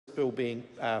bill being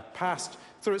passed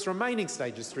through its remaining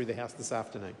stages through the House this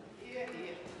afternoon.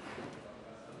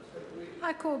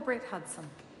 I call Brett Hudson.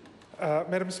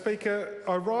 Madam Speaker,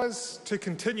 I rise to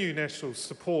continue National's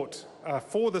support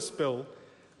for this bill,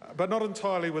 but not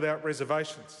entirely without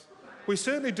reservations. We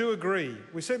certainly do agree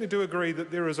that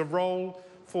there is a role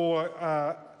for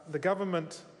the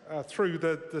government through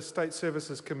the State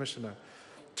Services Commissioner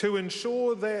to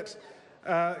ensure that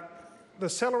the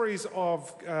salaries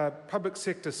of public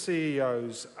sector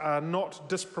CEOs are not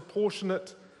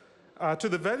disproportionate to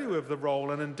the value of the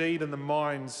role and indeed in the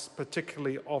minds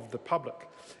particularly of the public.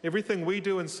 Everything we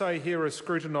do and say here is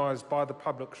scrutinised by the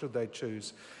public should they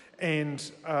choose,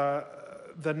 and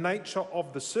the nature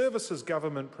of the services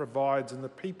government provides and the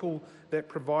people that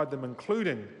provide them,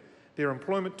 including their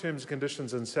employment terms,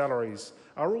 conditions and salaries,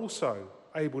 are also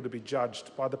able to be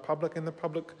judged by the public, and the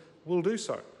public will do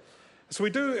so. So we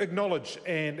do acknowledge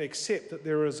and accept that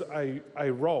there is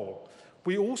a role.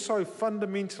 We also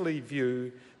fundamentally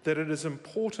view that it is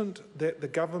important that the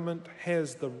government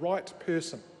has the right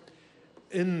person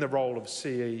in the role of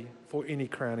CE for any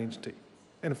Crown entity,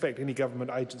 and in fact any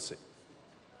government agency.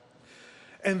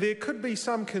 And there could be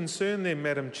some concern there,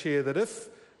 Madam Chair, that if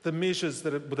the measures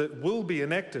that will be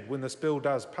enacted when this bill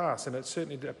does pass, and it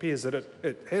certainly appears that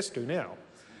it has to now,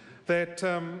 that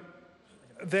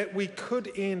we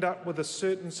could end up with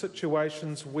certain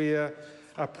situations where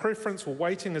a preference or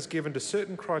weighting is given to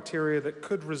certain criteria that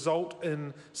could result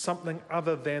in something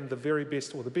other than the very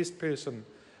best or the best person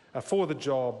for the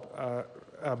job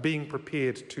being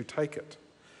prepared to take it.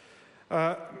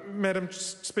 Madam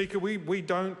Speaker, we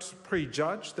don't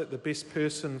prejudge that the best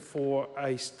person for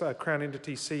a Crown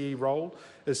entity CE role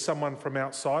is someone from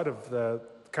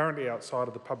currently outside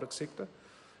of the public sector.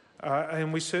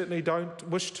 And we certainly don't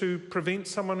wish to prevent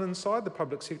someone inside the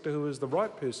public sector who is the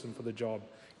right person for the job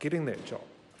getting that job.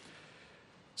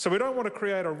 So we don't want to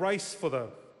create a race for the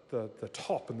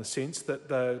top, in the sense that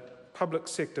the public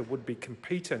sector would be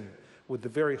competing with the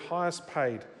very highest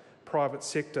paid private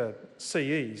sector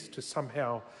CEs to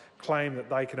somehow claim that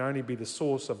they can only be the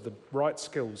source of the right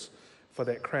skills for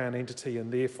that Crown entity,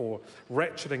 and therefore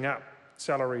ratcheting up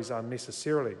salaries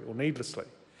unnecessarily or needlessly.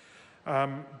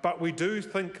 But we do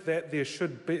think that it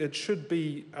should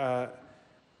be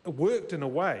worked in a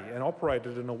way and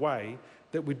operated in a way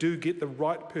that we do get the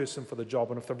right person for the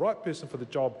job. And if the right person for the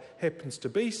job happens to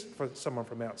be for someone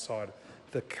from outside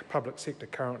the public sector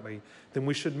currently, then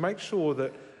we should make sure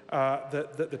that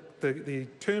the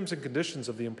terms and conditions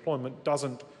of the employment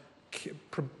doesn't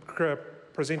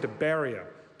present a barrier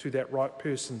to that right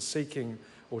person seeking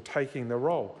or taking the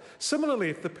role. Similarly,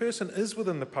 if the person is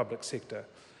within the public sector,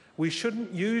 we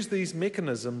shouldn't use these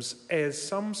mechanisms as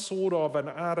some sort of an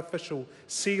artificial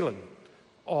ceiling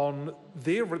on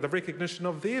the recognition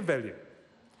of their value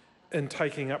in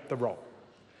taking up the role.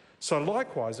 So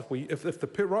likewise, if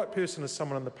the right person is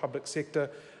someone in the public sector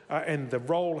and the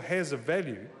role has a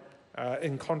value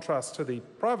in contrast to the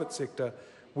private sector,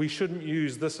 we shouldn't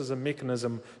use this as a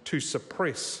mechanism to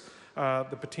suppress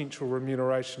the potential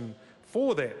remuneration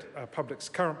for that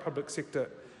current public sector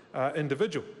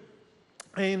individual.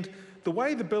 And the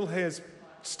way the bill has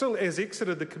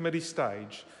exited the committee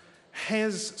stage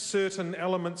has certain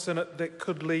elements in it that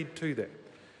could lead to that.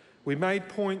 We made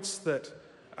points that,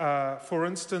 for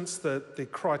instance, the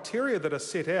criteria that are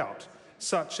set out,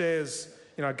 such as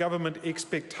government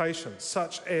expectations,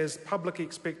 such as public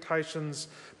expectations,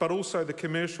 but also the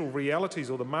commercial realities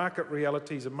or the market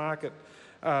realities and market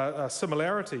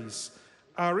similarities,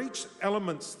 are each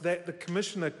elements that the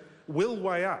Commissioner will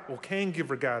weigh up or can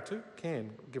give regard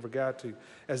to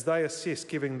as they assess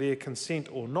giving their consent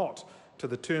or not to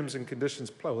the terms and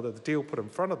conditions or the deal put in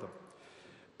front of them.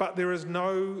 But there is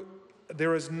no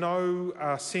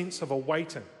sense of a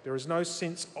weighting. There is no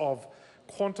sense of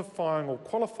quantifying or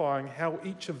qualifying how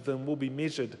each of them will be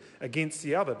measured against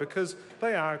the other, because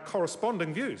they are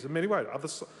corresponding views in many ways,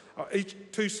 each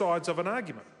two sides of an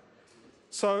argument.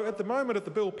 So at the moment, if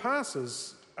the bill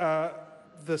passes,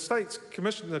 the State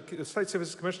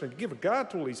Services Commissioner can give regard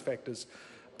to all these factors,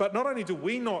 but not only do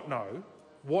we not know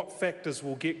what factors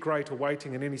will get greater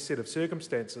weighting in any set of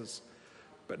circumstances,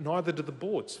 but neither do the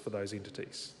boards for those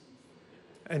entities.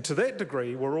 And to that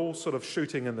degree, we're all sort of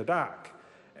shooting in the dark.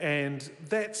 And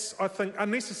that's, I think,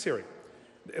 unnecessary.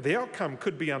 The outcome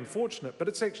could be unfortunate, but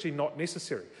it's actually not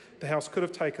necessary. The House could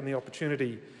have taken the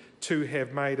opportunity to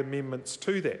have made amendments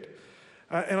to that.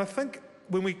 And I think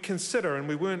when we consider, and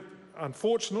we weren't,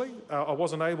 unfortunately, I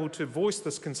wasn't able to voice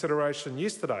this consideration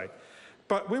yesterday,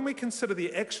 but when we consider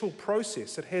the actual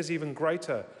process, it has even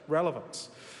greater relevance.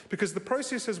 Because the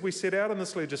process as we set out in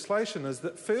this legislation is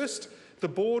that first, the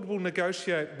board will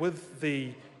negotiate with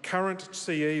the current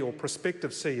CE or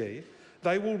prospective CE,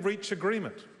 they will reach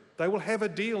agreement. They will have a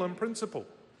deal in principle.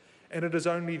 And it is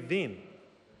only then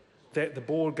that the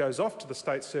board goes off to the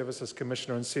State Services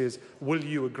Commissioner and says, will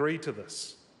you agree to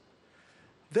this?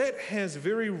 That has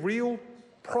very real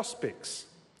prospects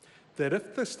that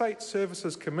if the State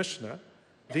Services Commissioner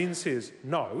then says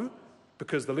no,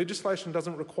 because the legislation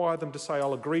doesn't require them to say,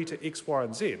 I'll agree to X, Y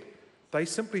and Z, they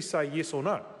simply say yes or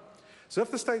no. So if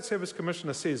the State Service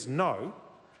Commissioner says no,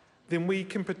 then we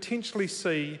can potentially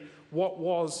see what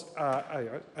was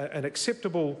an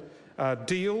acceptable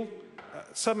deal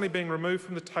suddenly being removed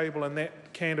from the table and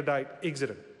that candidate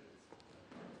exiting.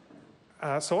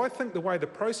 So I think the way the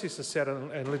process is set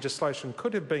and legislation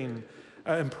could have been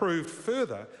improved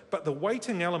further, but the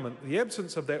weighting element, the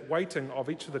absence of that weighting of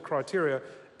each of the criteria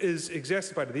is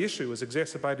exacerbated. The issue is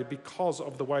exacerbated because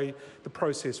of the way the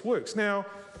process works. Now,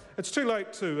 it's too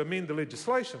late to amend the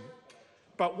legislation,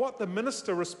 but what the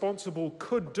minister responsible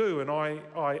could do, and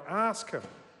I ask him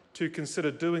to consider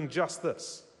doing just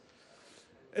this,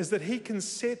 is that he can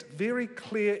set very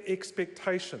clear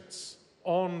expectations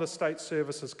on the State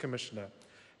Services Commissioner,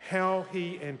 how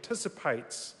he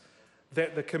anticipates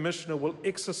that the Commissioner will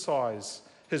exercise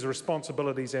his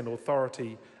responsibilities and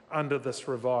authority under this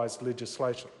revised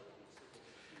legislation.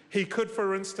 He could,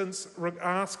 for instance,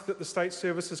 ask that the State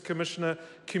Services Commissioner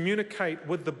communicate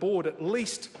with the board, at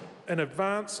least in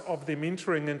advance of them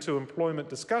entering into employment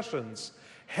discussions,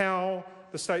 how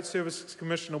the State Services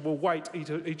Commissioner will weight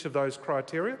each of those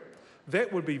criteria.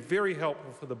 That would be very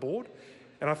helpful for the board,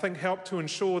 and I think help to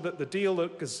ensure that the deal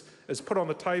that is put on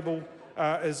the table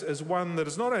is one that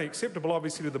is not only acceptable,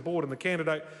 obviously, to the board and the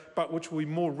candidate, but which will be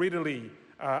more readily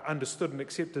understood and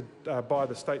accepted by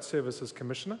the State Services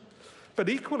Commissioner. But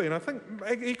equally, and I think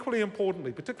equally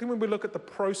importantly, particularly when we look at the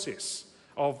process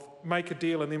of make a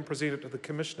deal and then present it to the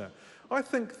Commissioner, I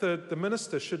think that the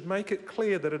Minister should make it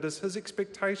clear that it is his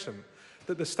expectation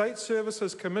that the State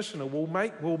Services Commissioner will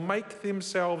make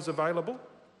themselves available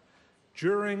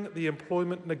during the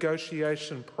employment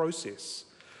negotiation process,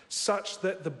 such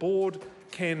that the board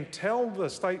can tell the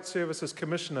State Services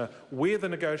Commissioner where the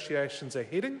negotiations are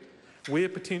heading, where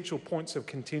potential points of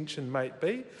contention may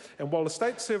be, and while the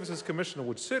State Services Commissioner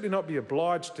would certainly not be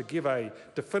obliged to give a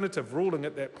definitive ruling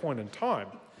at that point in time,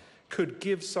 could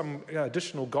give some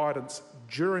additional guidance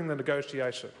during the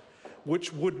negotiation,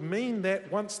 which would mean that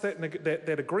once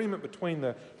that agreement between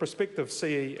the prospective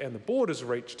CE and the board is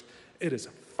reached, it is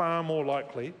far more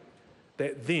likely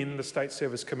that then the State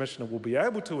Service Commissioner will be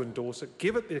able to endorse it,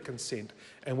 give it their consent,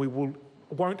 and we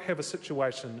won't have a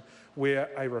situation where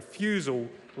a refusal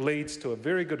leads to a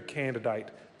very good candidate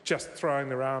just throwing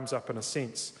their arms up in a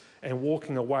sense and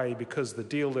walking away because the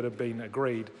deal that had been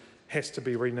agreed has to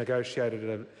be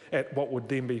renegotiated at what would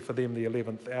then be for them the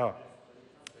 11th hour.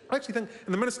 I actually think,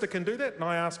 and the Minister can do that, and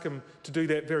I ask him to do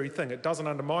that very thing. It doesn't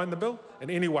undermine the bill in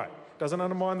any way. It doesn't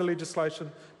undermine the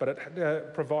legislation, but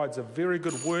it provides a very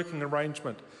good working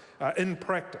arrangement in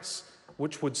practice,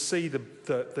 which would see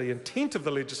the intent of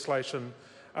the legislation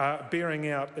bearing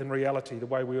out in reality the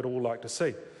way we would all like to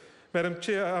see.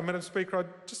 Madam Speaker,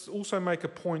 I'd just also make a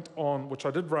point on, which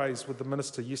I did raise with the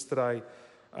Minister yesterday,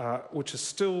 which is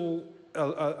still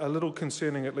a little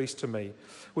concerning, at least to me,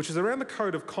 which is around the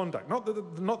Code of Conduct. Not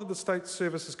that the State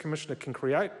Services Commissioner can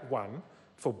create one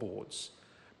for boards,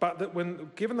 but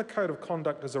that given the Code of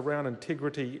Conduct is around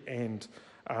integrity and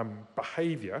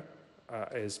behaviour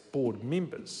as board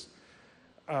members,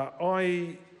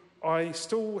 I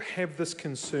still have this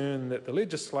concern that the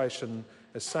legislation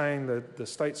is saying that the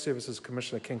State Services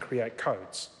Commissioner can create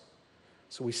codes.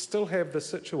 So we still have this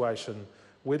situation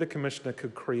where the Commissioner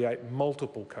could create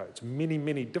multiple codes,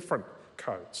 many different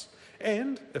codes.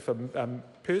 And if a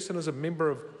person is a member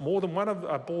of more than one of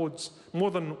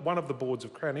the boards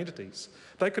of Crown entities,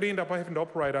 they could end up having to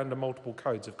operate under multiple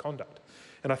codes of conduct.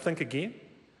 And I think, again,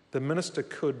 the Minister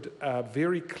could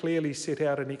very clearly set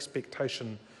out an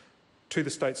expectation to the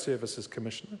State Services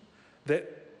Commissioner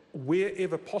that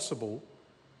wherever possible,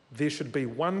 there should be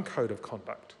one code of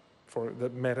conduct for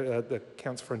that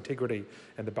accounts for integrity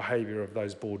and the behaviour of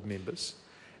those board members,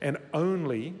 and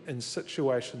only in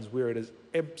situations where it is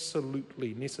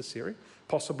absolutely necessary,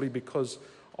 possibly because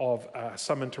of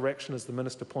some interaction, as the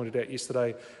Minister pointed out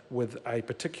yesterday, with a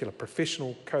particular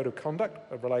professional code of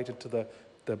conduct related to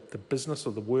the business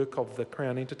or the work of the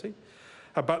Crown entity,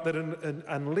 but that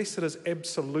unless it is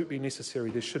absolutely necessary,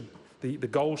 the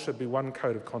goal should be one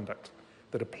code of conduct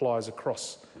that applies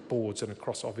across boards and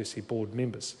across, obviously, board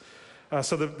members.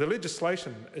 So the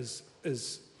legislation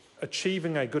is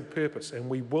achieving a good purpose, and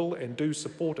we will and do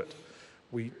support it.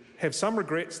 We have some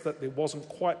regrets that there wasn't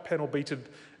quite panel beated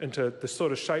into the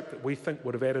sort of shape that we think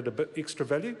would have added a bit extra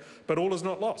value, but all is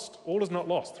not lost. All is not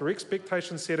lost. Through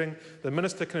expectation setting, the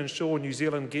Minister can ensure New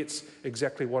Zealand gets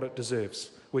exactly what it deserves.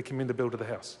 We commend the bill to the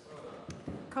House.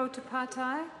 Ko te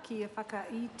pātai ki a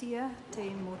whakaitia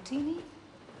te motini.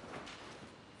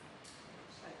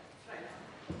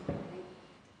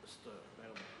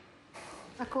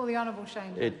 I call the Honourable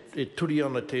Shane. E turi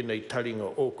ana tēnei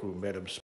taringa oku, Madam